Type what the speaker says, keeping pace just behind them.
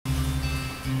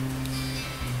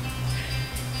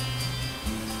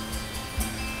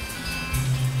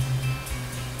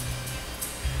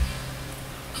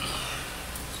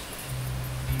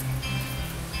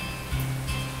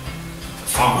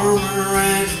farmer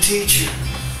and a teacher,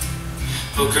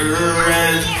 hooker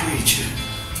and a preacher,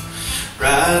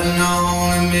 riding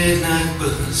on a midnight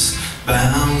bus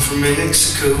bound for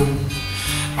Mexico.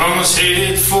 One was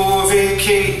headed for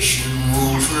vacation,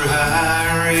 one for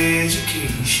higher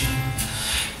education.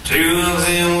 Two of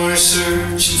them were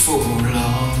searching for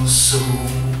lost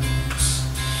souls.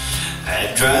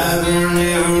 That driver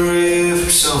never ever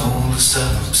saw the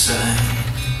stop sign.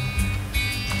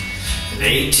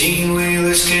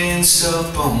 18-wheelers can't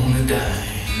stop on a dime.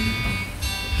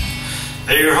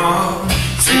 There are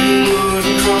 3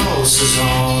 wooden crosses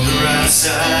on the right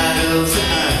side of the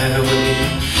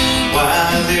highway.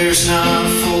 Why there's not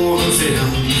 4 of them,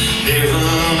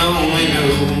 heaven only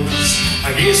knows.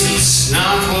 I guess it's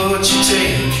not what you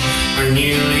take when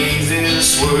you leave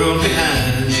this world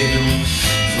behind you.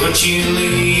 It's what you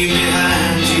leave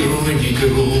behind you when you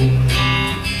go.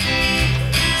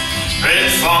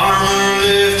 That farmer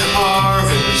left a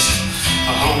harvest,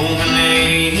 a home and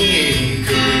 80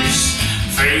 acres,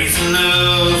 faith and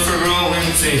love for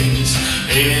growing things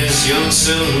in his young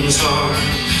son's heart.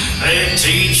 That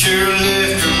teacher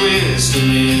left her wisdom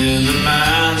in the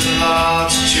minds of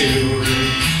lots of children,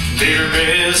 did her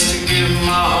best to give them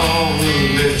all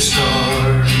a better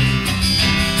start.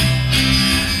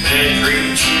 That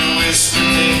preacher whispered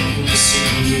them to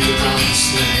see the promised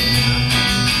land,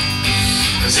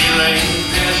 as he laid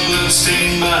that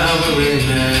bloodstained Bible in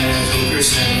that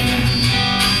hooker's hand.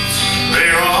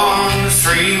 There are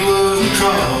 3 wooden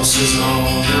crosses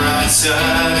on the right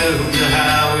side of the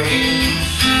highway.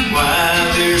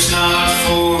 Why there's not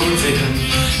 4 of them,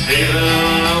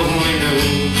 heaven only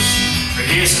knows. I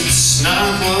guess it's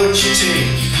not what you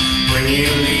take when you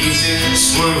leave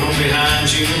this world behind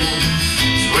you.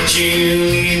 It's what you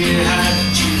leave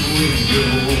behind you when you go.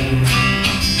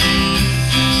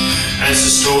 That's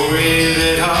the story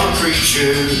that our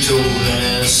preacher told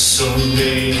last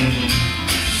Sunday,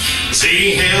 as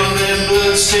he held that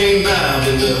bloodstained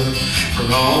Bible up for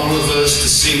all of us to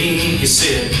see. He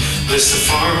said, bless the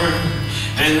farmer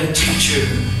and the teacher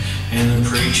and the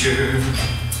preacher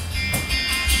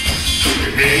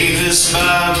who gave this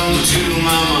Bible to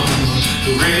my mama,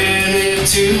 who read it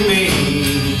to me.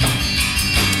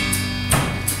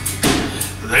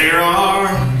 There are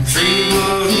 3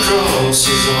 wooden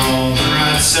crosses on the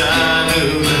right side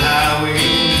of the highway.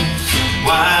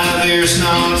 Why there's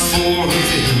not 4 of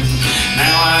them,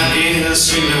 now I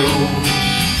guess we know.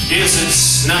 Guess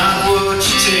it's not what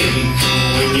you take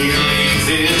when you leave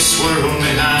this world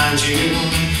behind you.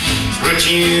 It's what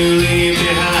you leave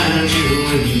behind you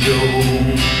when you go.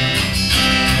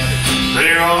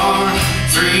 There are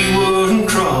 3 wooden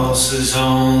crosses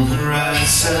on the right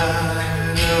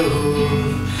side of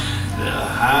the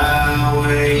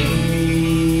highway.